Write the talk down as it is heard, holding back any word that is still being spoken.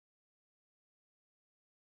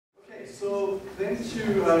Okay, so then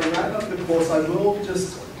to wrap up the course, I will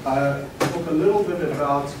just talk a little bit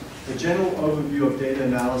about the general overview of data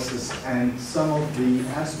analysis and some of the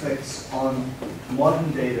aspects on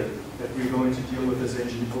modern data that we're going to deal with as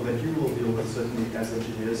engineers, or that you will deal with certainly as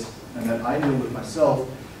engineers, and that I deal with myself.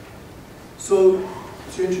 So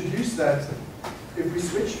to introduce that, if we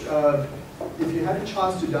switch, if you had a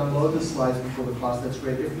chance to download the slides before the class, that's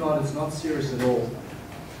great. If not, it's not serious at all.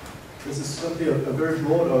 This is simply a very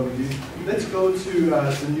broad overview. Let's go to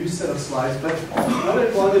the new set of slides. But what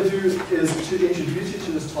I'd want to do is to introduce you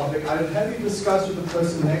to this topic. I'd have you discuss with the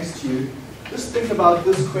person next to you. Just think about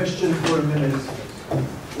this question for a minute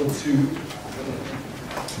or two.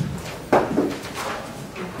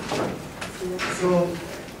 So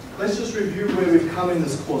let's just review where we've come in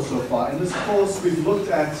this course so far. In this course, we've looked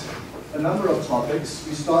at a number of topics.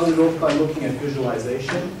 We started off by looking at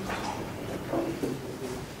visualization.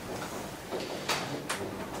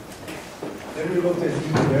 Then we looked at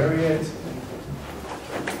univariate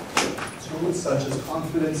tools such as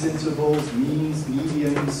confidence intervals, means,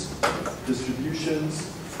 medians,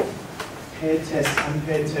 distributions, paired tests,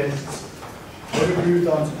 unpaired tests. Then we moved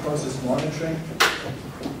on to process monitoring.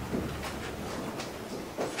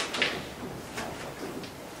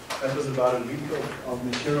 That was about a week of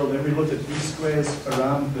material. Then we looked at V-squares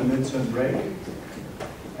around the midterm break.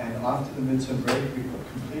 And after the midterm break, we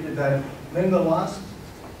completed that. Then the last,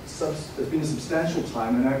 it's been a substantial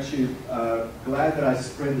time, and actually glad that I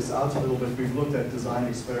spread this out a little bit. We've looked at design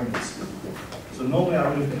experiments. So normally I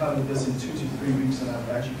would have covered this in 2 to 3 weeks, and I've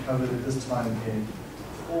actually covered it this time in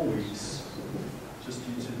 4 weeks, just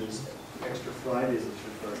due to this extra Fridays it's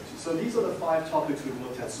referring to. So these are the 5 topics we've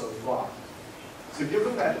looked at so far. So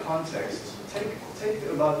given that context, take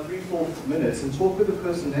about 3-4 minutes and talk with the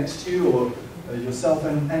person next to you or yourself,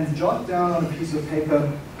 and jot down on a piece of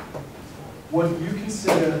paper what you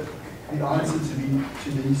consider the answer to be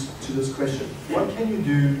to this question. What can you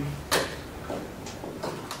do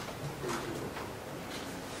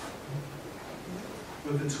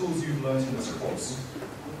with the tools you've learned in this course?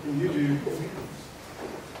 What can you do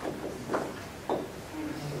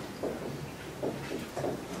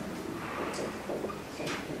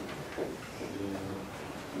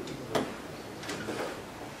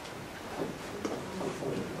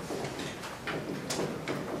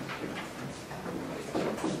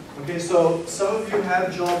Okay, so some of you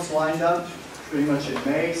have jobs lined up pretty much in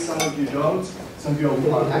May, some of you don't. Some of you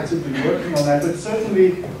are actively working on that, but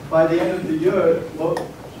certainly by the end of the year,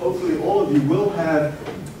 hopefully all of you will have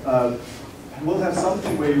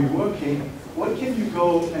something where you're working. What can you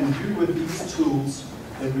go and do with these tools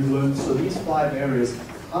that we've learned? So these 5 areas,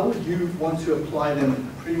 how would you want to apply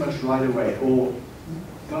them pretty much right away, or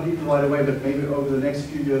not even right away, but maybe over the next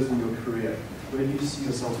few years in your career? Where do you see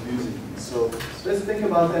yourself using these? So let's think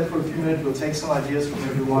about that for a few minutes. We'll take some ideas from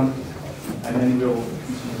everyone, and then we'll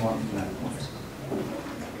continue on from that point.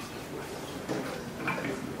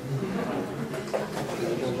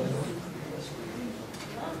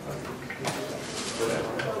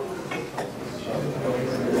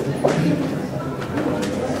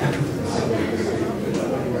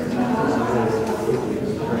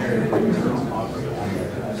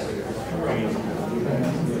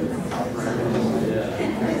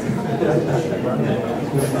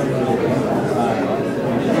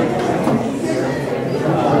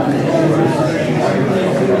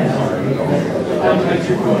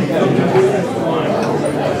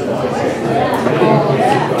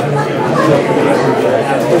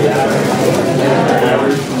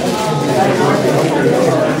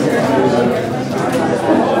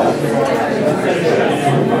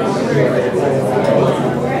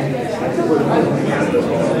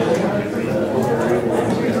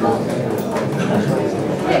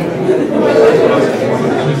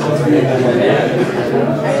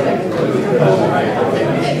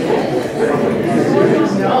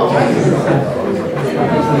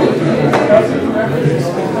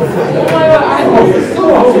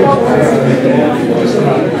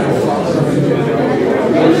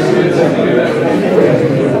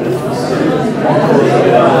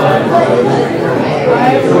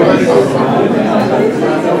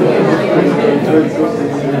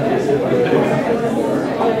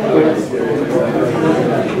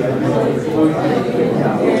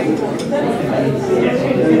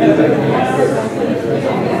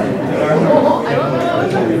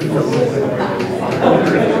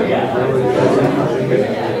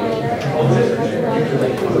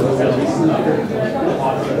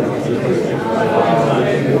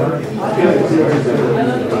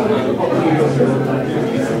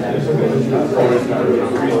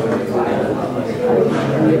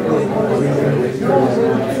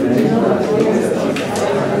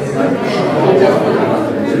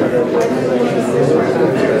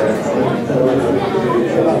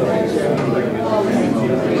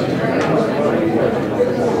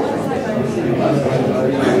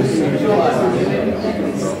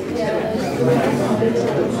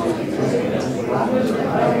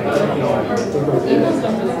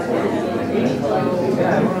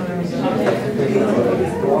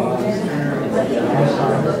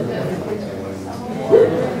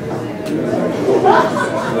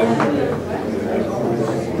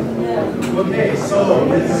 Okay, so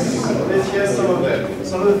let's hear some of them.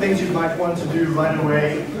 Some of the things you might want to do right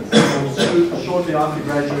away or shortly after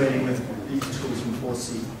graduating with these tools from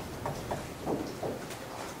 4C.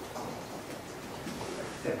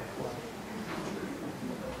 Yeah.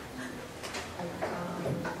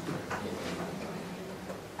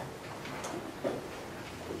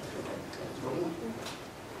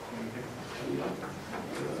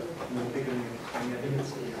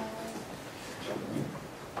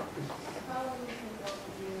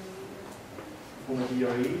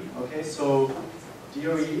 DOE. Okay, so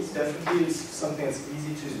DOE is definitely something that's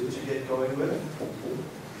easy to get going with.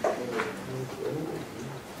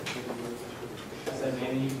 So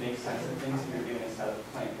mainly make sense of things if you're doing a set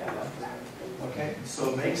of plant data. Okay,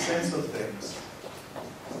 so make sense of things.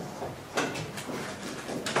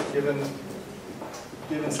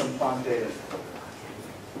 Given some plant data.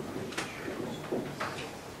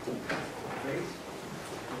 Great.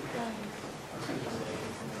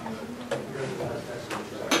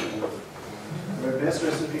 Our best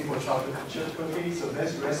recipe for chocolate chip cookies, so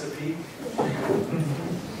best recipe.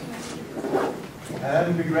 And it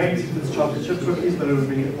would be great if it's chocolate chip cookies, but it would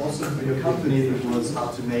be awesome for your company if it was how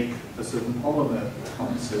to make a certain polymer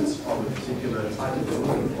composite of a particular type of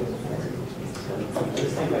polymer.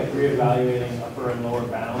 Just think like reevaluating upper and lower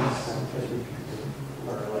bounds,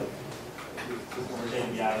 or like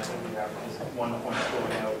taking the average of the average, 1 point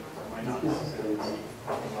going out, or might not necessarily be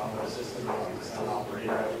talking about the system as an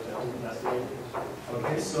operator out to investigate.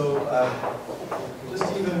 Okay, so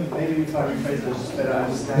just even maybe if I rephrase it, just better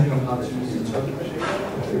understanding of how to interpret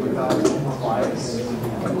it without bias. Being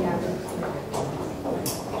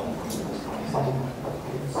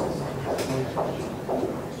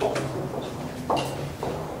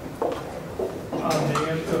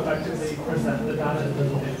able to effectively present the data in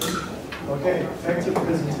presentation. Okay, effective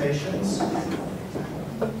presentations.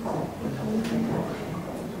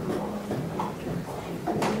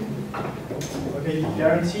 Okay,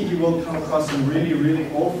 guaranteed you will come across some really, really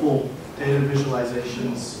awful data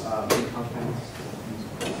visualizations in companies.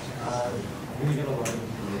 You're going to get a lot of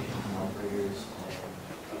information from operators and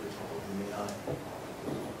other people who may not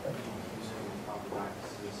using proper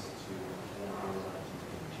practices to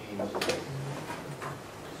change.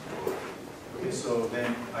 Okay, so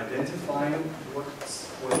then identifying what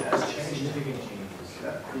has changed. Significant changes.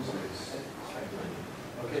 Yeah.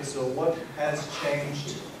 Okay, so what has changed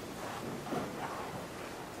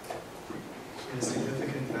in a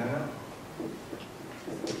significant manner?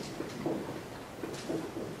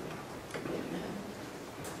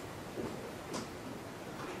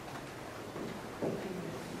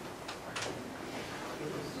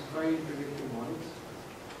 Finding predictive models.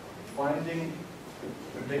 Finding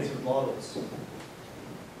predictive models.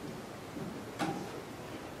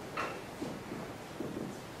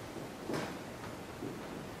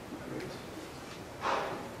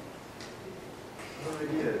 Other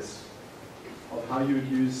ideas of how you would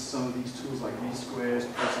use some of these tools like V-squares,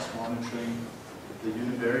 process monitoring, the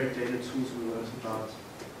univariate data tools we learned about.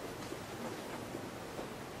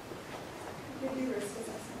 You could do risk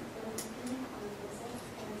assessment for the company on the process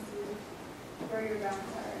and see where your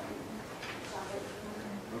bounds are and stop it.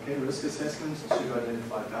 Okay, risk assessment to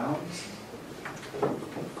identify bounds.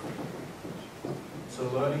 So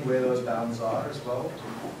learning where those bounds are as well,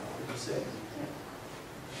 would you say?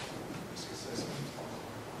 Risk assessment.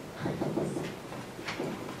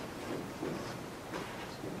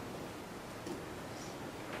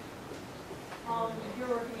 If you're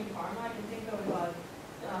working in pharma, I can think of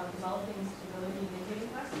developing stability indicating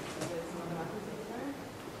tests with some of the methods that we learned.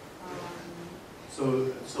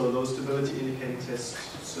 So those stability indicating tests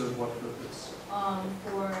serve what purpose?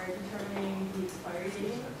 For determining the expiry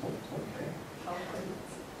date. Okay. Of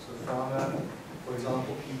So pharma, for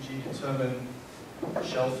example, PG determine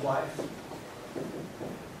shelf life.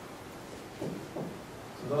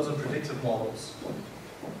 So those are predictive models.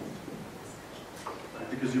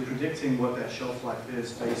 Because you're predicting what that shelf life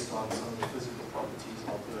is based on some of the physical properties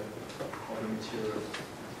of the material.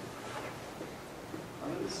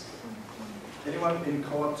 Others? Anyone in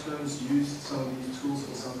co-op terms used some of these tools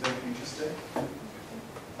for something interesting?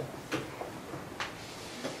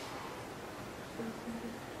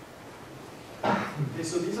 Okay,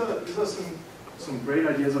 so these are some great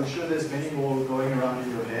ideas. I'm sure there's many more going around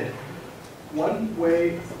in your head. One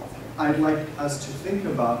way I'd like us to think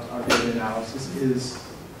about our data analysis is,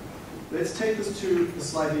 let's take this to a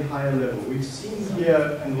slightly higher level. We've seen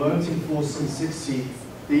here and learned in 4C60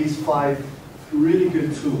 these 5 really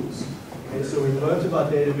good tools. Okay, so we've learned about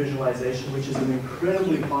data visualization, which is an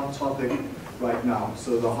incredibly hot topic right now.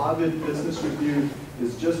 So the Harvard Business Review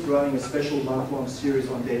is just running a special month-long series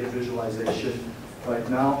on data visualization right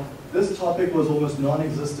now. This topic was almost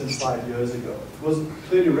non-existent 5 years ago. It was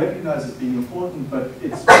clearly recognized as being important, but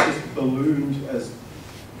it's just ballooned as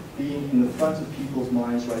being in the front of people's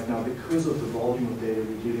minds right now because of the volume of data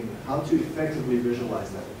we're dealing with, how to effectively visualize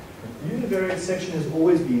that. The univariate section has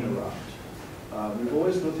always been around. We've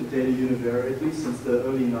always looked at data univariately since the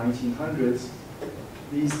early 1900s.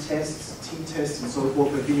 These tests, t-tests and so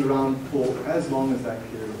forth, have been around for as long as that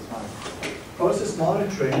period of time. Process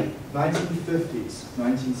monitoring, 1950s,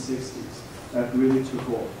 1960s, that really took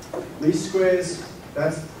off. Least squares,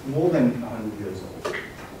 that's more than 100 years old.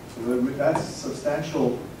 So that's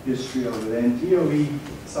substantial history over there. And DOE,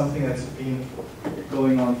 something that's been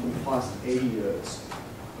going on for the past 80 years.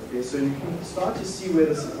 Okay, so you can start to see where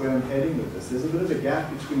I'm heading with this. There's a bit of a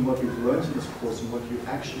gap between what we've learned in this course and what you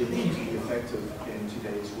actually need to be effective in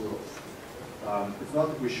today's world. It's not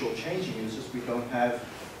that we're shortchanging, it's just we don't have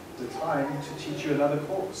the time to teach you another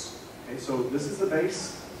course. Okay, so this is the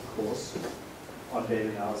base course on data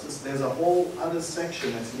analysis. There's a whole other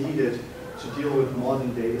section that's needed to deal with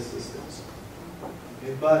modern data systems.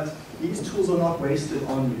 Okay, but these tools are not wasted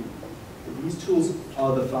on you. These tools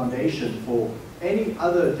are the foundation for any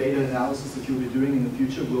other data analysis that you'll be doing in the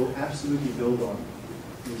future. Will absolutely build on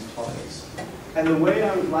these topics. And the way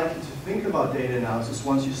I would like you to think about data analysis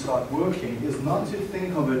once you start working is not to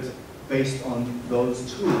think of it based on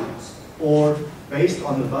those tools or based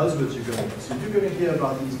on the buzzwords you're going to. So you're going to hear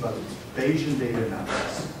about these buzzwords: Bayesian data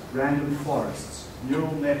analysis, random forests,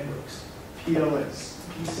 neural networks, PLS,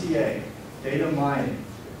 PCA, data mining,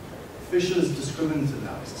 Fisher's discriminant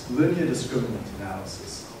analysis, linear discriminant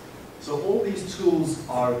analysis. So all these tools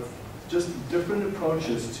are just different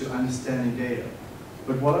approaches to understanding data.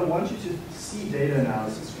 But what I want you to see data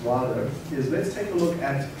analysis rather is, let's take a look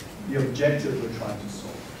at the objective we're trying to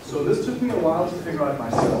solve. So this took me a while to figure out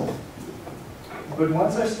myself. But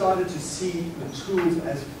once I started to see the tools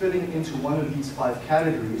as fitting into one of these 5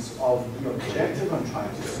 categories of the objective I'm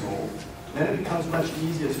trying to solve, then it becomes much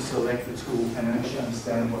easier to select the tool and actually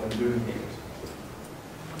understand what I'm doing with it.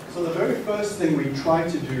 So the very first thing we try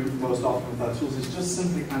to do most often with our tools is just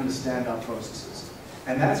simply understand our processes.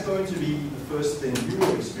 And that's going to be the first thing you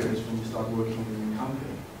will experience when you start working in a new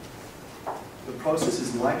company. The process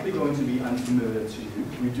is likely going to be unfamiliar to you.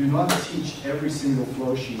 We do not teach every single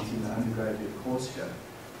flow sheet in the undergraduate course here.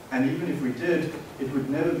 And even if we did, it would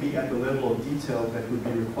never be at the level of detail that would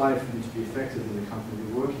be required for you to be effective in the company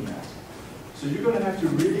you're working at. So you're going to have to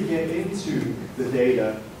really get into the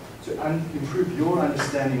data to improve your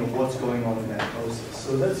understanding of what's going on in that process.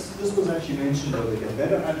 So this was actually mentioned over here: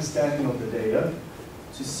 better understanding of the data,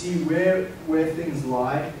 to see where things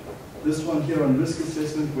lie. This one here on risk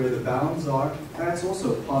assessment, where the bounds are, that's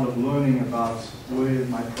also part of learning about where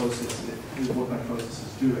my process is, what my process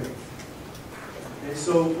is doing. Okay,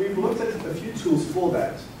 so we've looked at a few tools for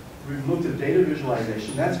that. We've looked at data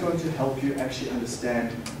visualization. That's going to help you actually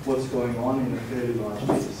understand what's going on in a fairly large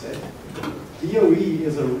data set. DOE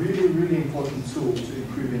is a really, really important tool to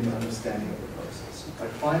improving your understanding of the process, by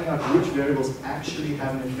finding out which variables actually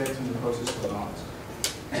have an effect on the process or not.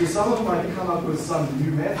 So someone might come up with some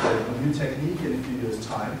new method, a new technique in a few years'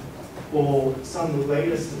 time, or some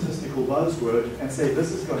latest statistical buzzword and say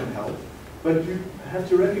this is going to help. But you have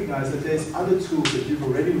to recognize that there's other tools that you've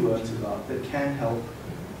already learned about that can help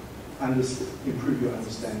improve your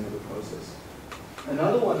understanding of the process.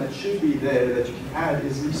 Another one that should be there that you can add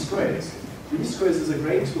is least squares. Least squares is a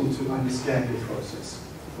great tool to understand your process,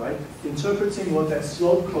 right? Interpreting what that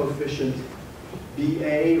slope coefficient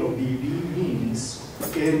BA or BB means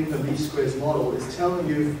in the least squares model is telling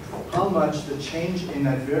you how much the change in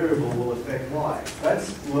that variable will affect Y.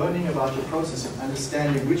 That's learning about your process and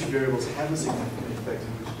understanding which variables have a significant effect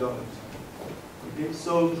and which don't. Okay,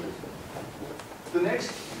 so the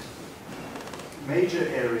next major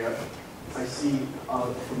area I see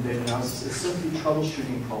from data analysis is simply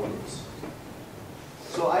troubleshooting problems.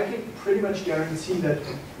 So I can pretty much guarantee that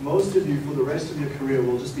most of you, for the rest of your career,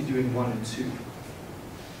 will just be doing 1 and 2.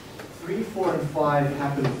 3, 4, and 5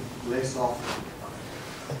 happen less often.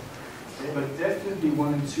 Okay, but definitely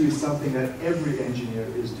 1 and 2 is something that every engineer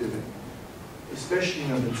is doing, especially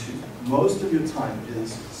number 2. Most of your time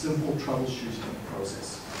is simple troubleshooting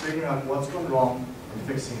process, figuring out what's gone wrong and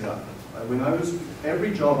fixing it up.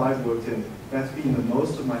 Every job I've worked in, that's been the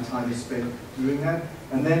most of my time is spent doing that.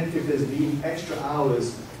 And then if there's been extra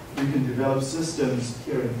hours, you can develop systems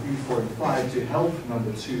here in 3, 4, and 5 to help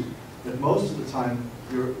number 2. But most of the time,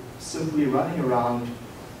 you're simply running around,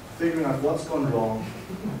 figuring out what's gone wrong,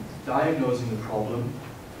 diagnosing the problem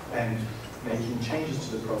and making changes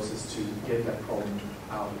to the process to get that problem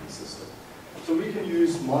out of the system. So we can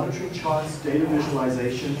use monitoring charts, data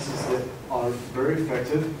visualizations that are very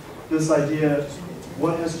effective. This idea,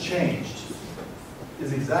 what has changed,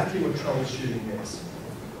 is exactly what troubleshooting is.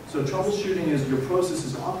 So troubleshooting is your process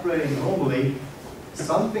is operating normally,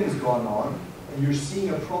 something's gone on, and you're seeing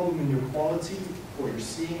a problem in your quality, or you're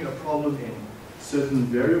seeing a problem in certain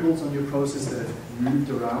variables on your process that have moved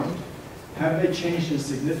around. Have they changed in a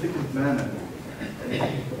significant manner?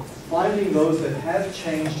 Finding those that have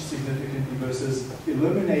changed significantly versus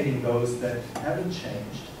eliminating those that haven't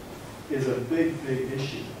changed is a big, big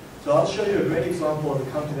issue. So I'll show you a great example of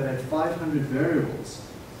a company that had 500 variables.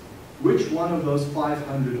 Which one of those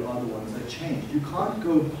 500 are the ones that changed? You can't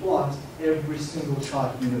go plot every single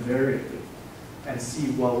chart univariately and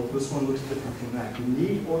see, well, this one looks different from that. You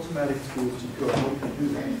need automatic tools to go help you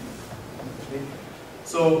do that. Okay?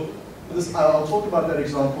 So I'll talk about that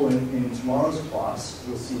example in tomorrow's class.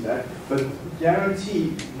 You'll see that. But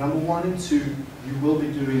guarantee, number 1 and 2, you will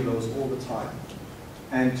be doing those all the time.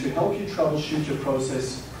 And to help you troubleshoot your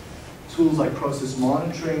process, tools like process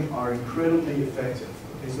monitoring are incredibly effective.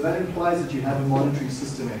 Okay, so that implies that you have a monitoring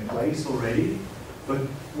system in place already. But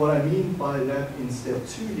what I mean by that in step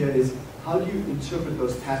 2 here is, how do you interpret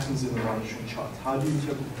those patterns in the monitoring chart? How do you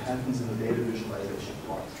interpret the patterns in the data visualization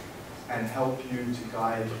plot? And help you to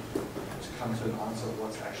guide to come to an answer of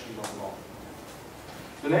what's actually gone wrong.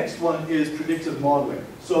 The next one is predictive modeling.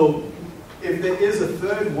 So if there is a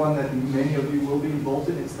third one that many of you will be involved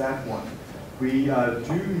in, it's that one. We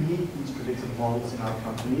do need these predictive models in our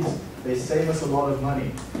companies. They save us a lot of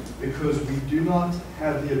money because we do not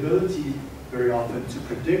have the ability very often to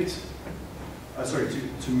predict,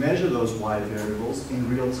 to measure those Y variables in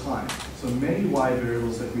real time. So many Y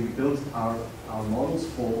variables that we built our models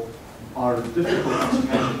for are difficult to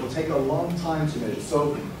measure. It will take a long time to measure.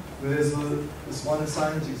 So there's this one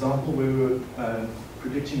assignment example where we were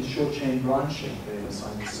predicting short chain branching in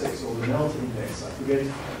assignment 6, or the melt index. I forget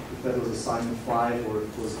if that was assignment 5 or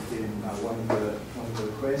it was in one of the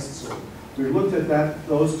requests. So we looked at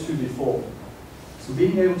those two before. So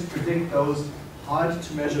being able to predict those hard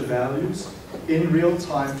to measure values in real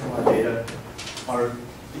time from our data are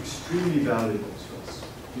extremely valuable to us.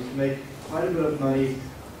 We can make quite a bit of money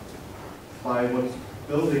by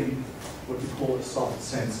building what we call a soft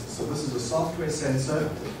sensor. So this is a software sensor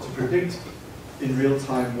to predict in real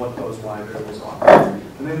time what those Y variables are.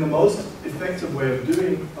 And then the most effective way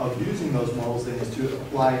of using those models then is to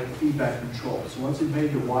apply feedback control. So once you've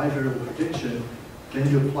made your Y variable prediction, then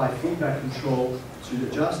you apply feedback control to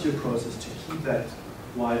adjust your process to keep that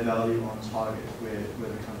Y value on target where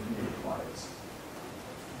the company requires.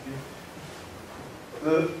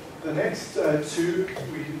 Okay. The next two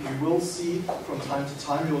we will see from time to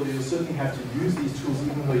time. You'll certainly have to use these tools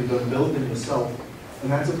even though you don't build them yourself.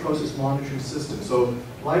 And that's a process monitoring system. So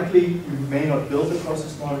likely you may not build a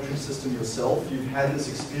process monitoring system yourself. You've had this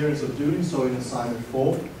experience of doing so in assignment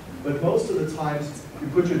 4. But most of the times you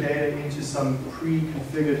put your data into some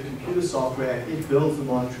pre-configured computer software and it builds the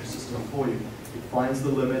monitoring system for you. It finds the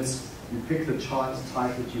limits, you pick the chart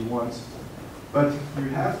type that you want. But you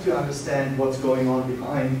have to understand what's going on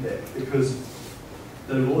behind there, because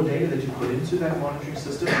the raw data that you put into that monitoring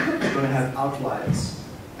system is going to have outliers,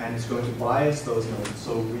 and it's going to bias those nodes.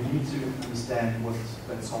 So we need to understand what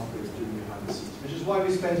that software is doing behind the scenes, which is why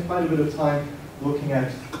we spend quite a bit of time looking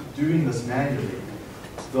at doing this manually,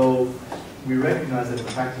 though we recognize that in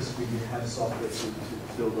practice we have software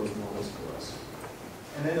to build those models for us.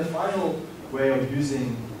 And then the final way of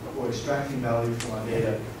using or extracting value from our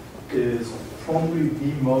data is probably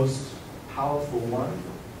the most powerful one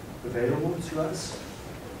available to us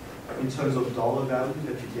in terms of dollar value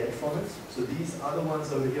that you get from it. So these other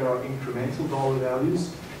ones over here are incremental dollar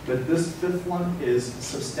values, but this fifth one is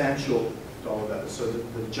substantial dollar value. So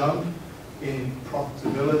the jump in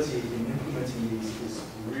profitability in implementing these is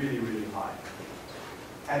really, really high.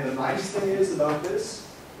 And the nice thing is about this,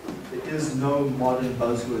 there is no modern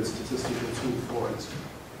buzzword statistical tool for it.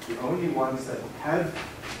 The only ones that have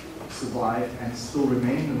survived and still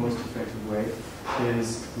remain the most effective way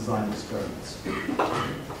is design experiments.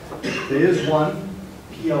 There is one,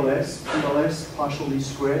 PLS, partial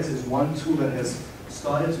least squares, is one tool that has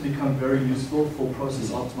started to become very useful for process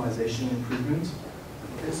optimization and improvement.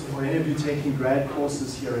 Okay, so for any of you taking grad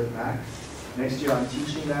courses here at Mac, next year I'm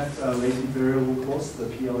teaching that latent variable course, the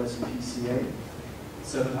PLS and PCA,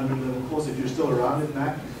 700 level course. If you're still around at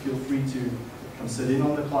Mac, feel free to come sit in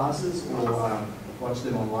on the classes or watch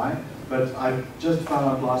them online. But I just found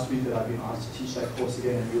out last week that I've been asked to teach that course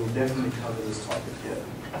again, and we will definitely cover this topic here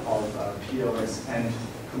of PLS and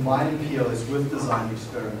combining PLS with design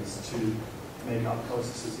experiments to make our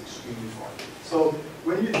processes extremely fast. So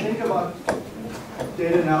when you think about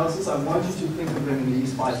data analysis, I want you to think of them in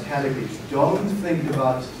these 5 categories. Don't think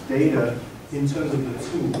about data in terms of the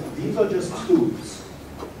tool. These are just tools.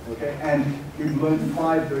 Okay? And we've learned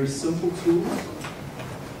 5 very simple tools.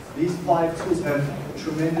 These 5 tools have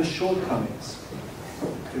tremendous shortcomings.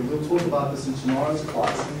 Okay, we'll talk about this in tomorrow's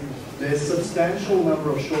class. There's a substantial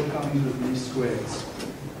number of shortcomings with least squares.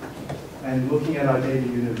 And looking at our data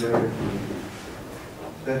univariately,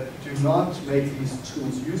 that do not make these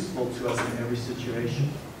tools useful to us in every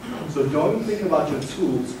situation. So don't think about your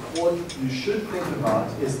tools. What you should think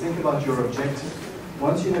about is think about your objective.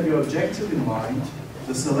 Once you have your objective in mind,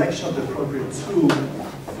 the selection of the appropriate tool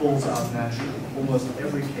falls out naturally. Almost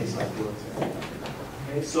every case I've worked in.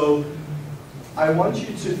 Okay, so I want you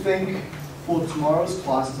to think for tomorrow's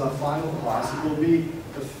class, as our final class, it will be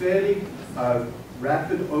a fairly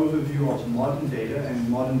rapid overview of modern data and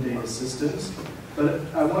modern data systems. But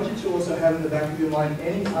I want you to also have in the back of your mind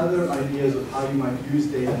any other ideas of how you might use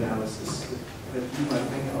data analysis that you might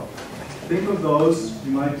think of. Think of those.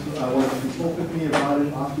 You might want to talk with me about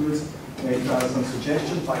it afterwards, make some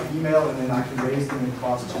suggestions by email, and then I can raise them in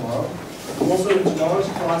class tomorrow. Also in tomorrow's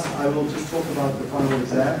class, I will just talk about the final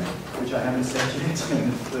exam, which I haven't set yet,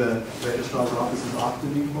 and the registrar's office is after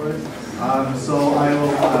me for it. So I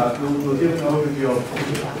will we'll give an overview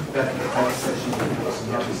of that session.